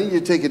question, but I need you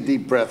to take a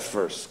deep breath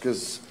first,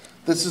 because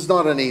this is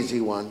not an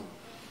easy one.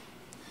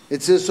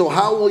 It says, so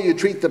how will you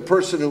treat the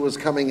person who was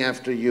coming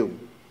after you?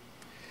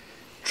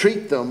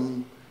 Treat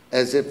them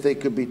as if they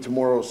could be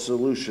tomorrow's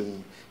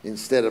solution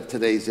instead of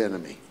today's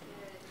enemy.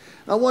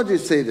 I want you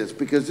to say this,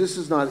 because this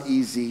is not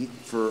easy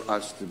for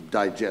us to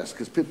digest,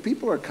 because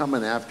people are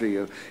coming after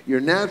you. Your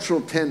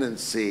natural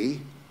tendency,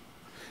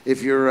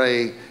 if you're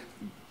a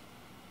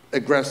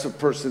aggressive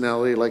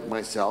personality like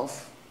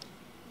myself,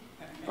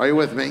 are you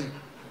with me,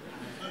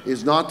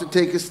 is not to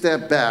take a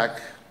step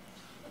back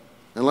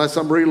unless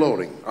I'm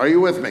reloading. Are you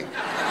with me?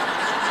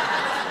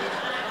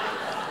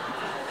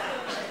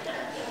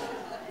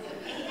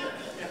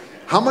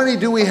 How many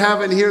do we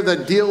have in here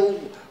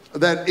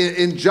that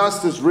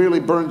injustice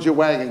really burns your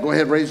wagon? Go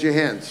ahead, raise your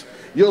hands.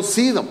 You'll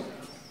see them.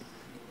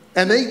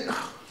 And they...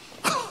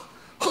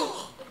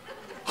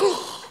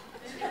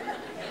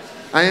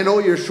 I know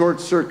you're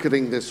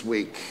short-circuiting this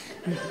week.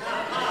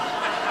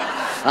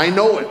 I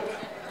know it.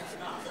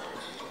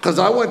 Because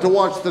I went to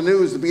watch the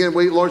news at the beginning.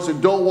 Wait, Lord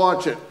said, don't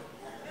watch it.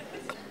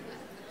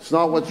 It's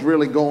not what's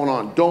really going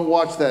on. Don't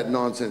watch that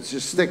nonsense.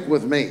 Just stick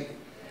with me.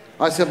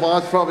 I said, well,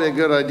 that's probably a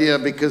good idea,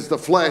 because the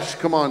flesh,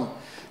 come on,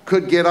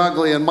 could get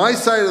ugly. And my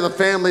side of the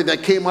family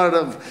that came out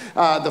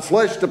of the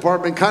flesh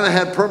department kind of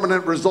had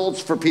permanent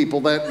results for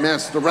people that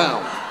messed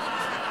around.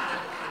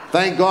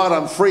 Thank God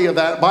I'm free of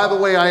that. By the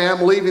way, I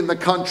am leaving the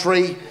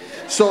country,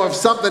 so if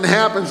something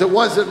happens, it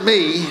wasn't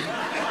me.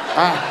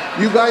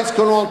 You guys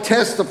can all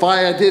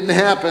testify it didn't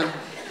happen.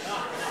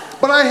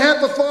 But I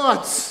had the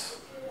thoughts.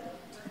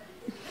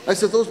 I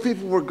said, those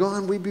people were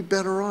gone, we'd be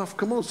better off.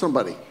 Come on,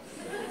 somebody.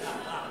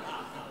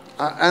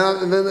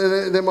 And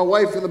then my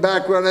wife in the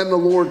background and the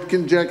Lord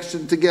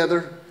conjectured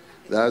together,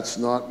 that's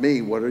not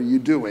me, what are you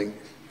doing?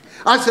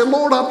 I said,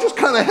 Lord, I'm just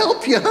kind of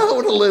help you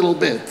out a little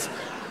bit.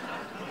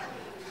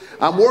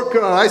 I'm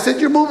working on it. I said,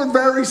 you're moving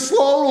very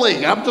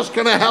slowly. I'm just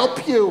going to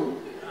help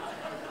you.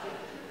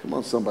 Come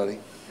on, somebody.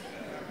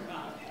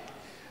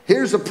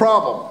 Here's the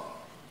problem.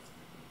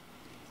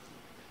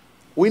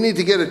 We need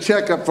to get a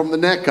checkup from the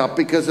neck up,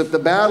 because if the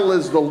battle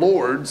is the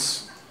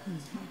Lord's,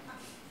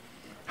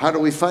 how do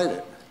we fight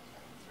it?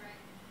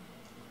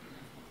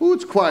 Ooh,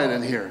 it's quiet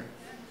in here.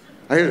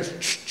 I hear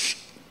this,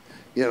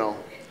 you know.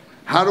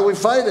 How do we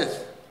fight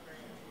it?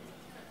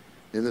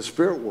 In the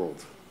spirit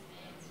world.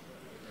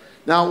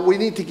 Now, we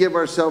need to give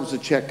ourselves a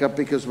checkup,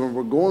 because when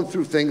we're going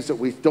through things that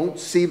we don't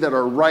see that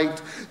are right,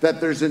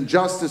 that there's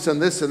injustice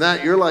and this and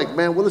that, you're like,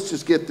 man, well, let's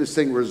just get this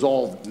thing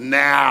resolved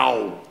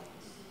now.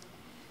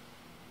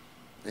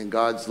 And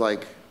God's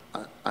like,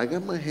 I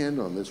got my hand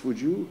on this. Would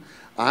you?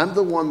 I'm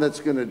the one that's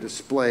going to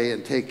display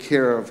and take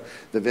care of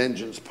the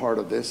vengeance part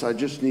of this. I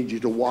just need you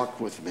to walk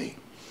with me.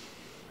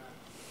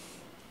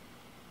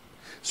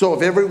 So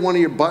if every one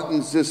of your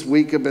buttons this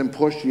week have been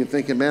pushed and you're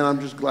thinking, man, I'm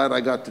just glad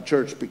I got to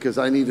church because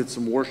I needed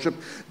some worship,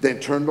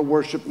 then turn the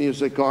worship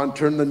music on,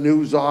 turn the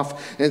news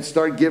off, and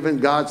start giving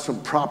God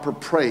some proper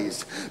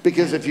praise.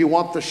 Because if you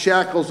want the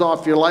shackles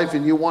off your life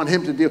and you want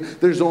him to do,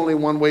 there's only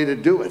one way to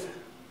do it.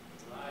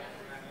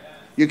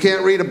 You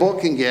can't read a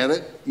book and get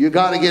it. You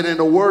got to get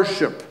into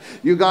worship.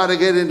 You got to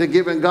get into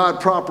giving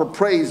God proper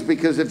praise,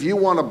 because if you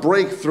want a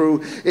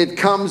breakthrough, it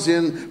comes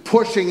in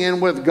pushing in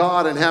with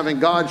God and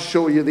having God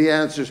show you the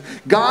answers.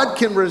 God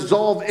can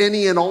resolve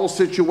any and all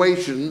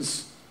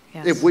situations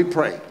if we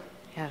pray.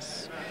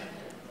 Yes.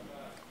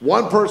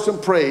 One person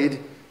prayed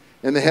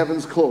and the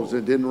heavens closed.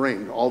 It didn't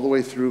rain all the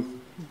way through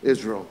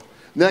Israel.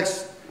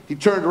 Next, he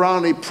turned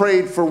around and he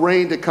prayed for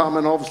rain to come,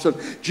 and all of a sudden,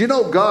 do you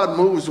know God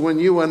moves when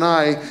you and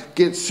I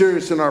get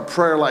serious in our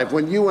prayer life?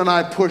 When you and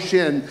I push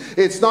in,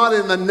 it's not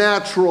in the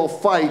natural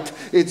fight,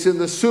 it's in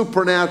the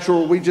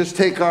supernatural. We just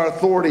take our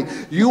authority.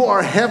 You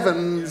are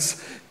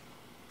heaven's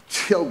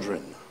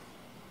children.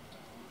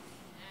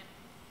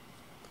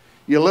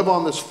 You live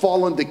on this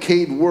fallen,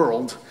 decayed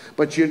world,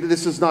 but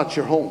this is not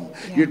your home.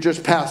 Yeah. You're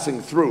just passing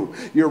through.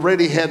 You're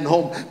already heading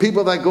home.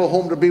 People that go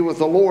home to be with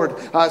the Lord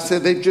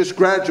said they just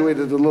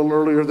graduated a little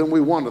earlier than we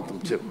wanted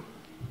them to.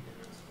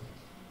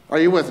 Are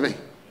you with me?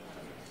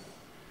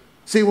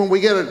 See, when we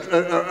get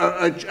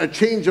a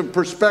change of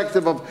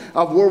perspective of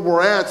where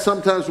we're at,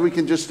 sometimes we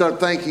can just start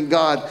thanking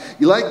God.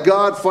 You let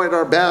God fight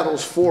our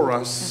battles for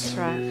us. That's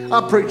right.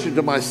 I'm preaching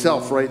to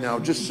myself right now,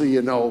 just so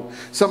you know.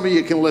 Some of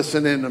you can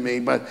listen in to me,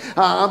 but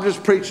I'm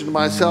just preaching to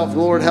myself.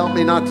 Lord, help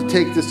me not to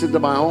take this into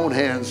my own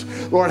hands.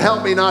 Lord,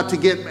 help me not to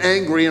get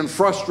angry and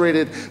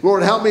frustrated.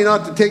 Lord, help me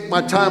not to take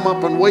my time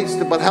up and waste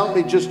it, but help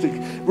me just to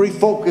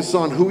refocus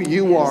on who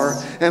you are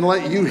and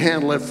let you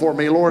handle it for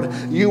me. Lord,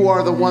 you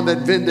are the one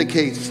that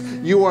vindicates.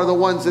 You are the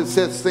ones that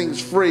sets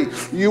things free.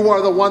 You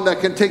are the one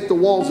that can take the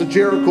walls of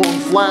Jericho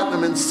and flatten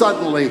them, and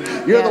suddenly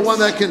you're the one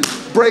that can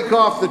break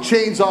off the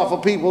chains off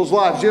of people's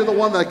lives. You're the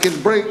one that can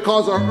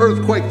cause an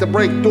earthquake to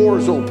break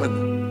doors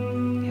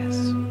open. Yes.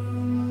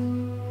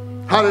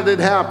 How did it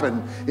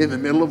happen? In the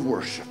middle of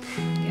worship.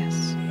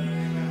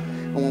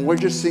 And when we're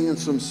just singing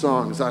some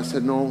songs, I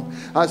said, no.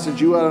 I said,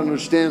 you ought to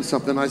understand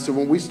something. I said,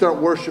 when we start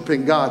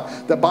worshiping God,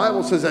 the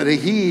Bible says that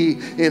He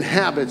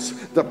inhabits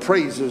the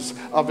praises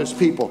of His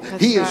people.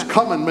 He is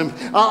coming.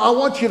 I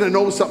want you to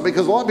know something,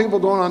 because a lot of people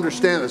don't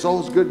understand this. Oh,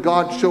 it's good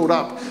God showed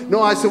up.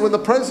 No, I said, when the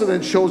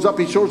president shows up,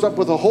 he shows up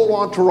with a whole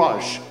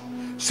entourage.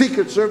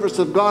 Secret Service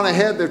have gone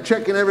ahead. They're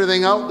checking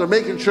everything out. They're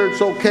making sure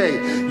it's okay.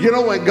 You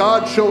know, when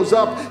God shows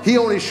up, He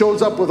only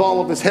shows up with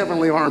all of His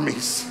heavenly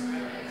armies.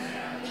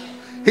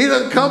 He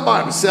doesn't come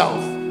by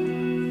Himself.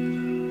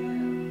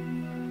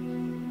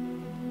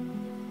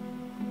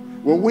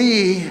 When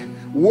we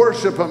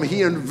worship Him,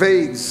 He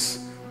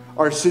invades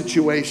our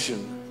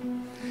situation.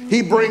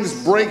 He brings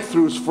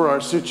breakthroughs for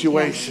our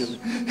situation.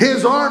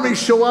 His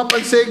armies show up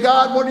and say,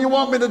 God, what do you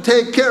want me to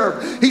take care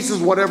of? He says,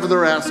 whatever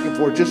they're asking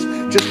for, just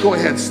go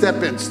ahead,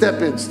 step in,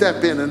 step in,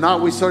 step in. And now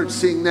we start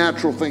seeing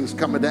natural things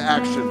come into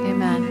action.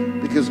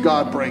 Amen. Because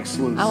God breaks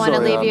loose. I want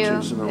to leave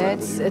you.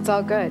 It's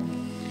all good.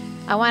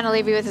 I want to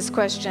leave you with this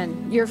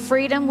question. Your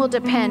freedom will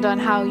depend on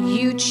how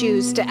you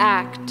choose to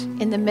act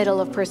in the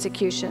middle of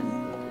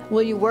persecution.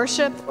 Will you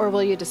worship or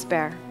will you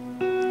despair?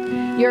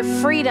 Your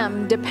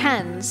freedom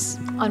depends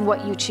on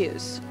what you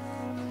choose.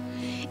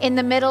 In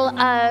the middle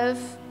of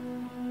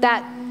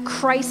that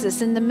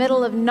crisis, in the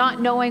middle of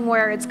not knowing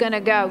where it's going to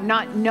go,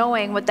 not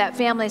knowing what that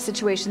family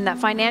situation, that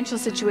financial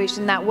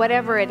situation, that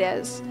whatever it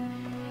is,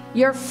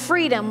 your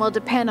freedom will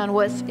depend on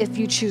if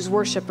you choose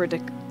worship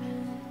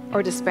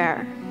or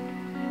despair.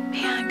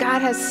 Man,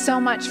 God has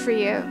so much for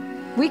you.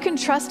 We can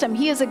trust Him.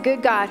 He is a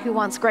good God who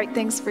wants great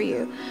things for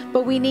you.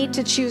 But we need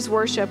to choose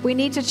worship. We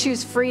need to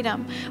choose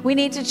freedom. We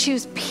need to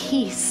choose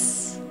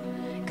peace.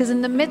 Because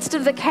in the midst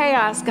of the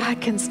chaos, God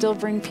can still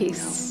bring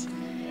peace.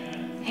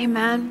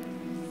 Amen.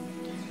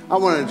 I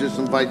want to just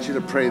invite you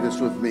to pray this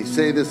with me.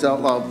 Say this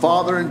out loud.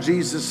 Father, in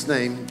Jesus'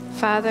 name.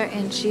 Father,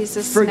 in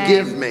Jesus' name.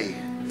 Forgive me.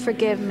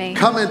 Forgive me.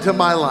 Come into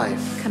my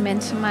life. Come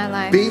into my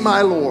life. Be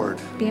my Lord.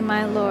 Be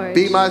my Lord.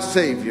 Be my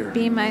Savior.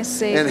 Be my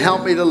Savior. And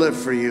help me to live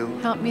for you.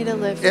 Help me to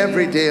live for you.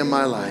 Every day of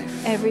my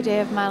life. Every day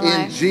of my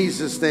life. In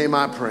Jesus' name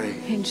I pray.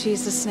 In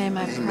Jesus' name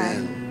I pray.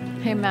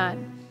 Amen.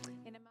 Amen.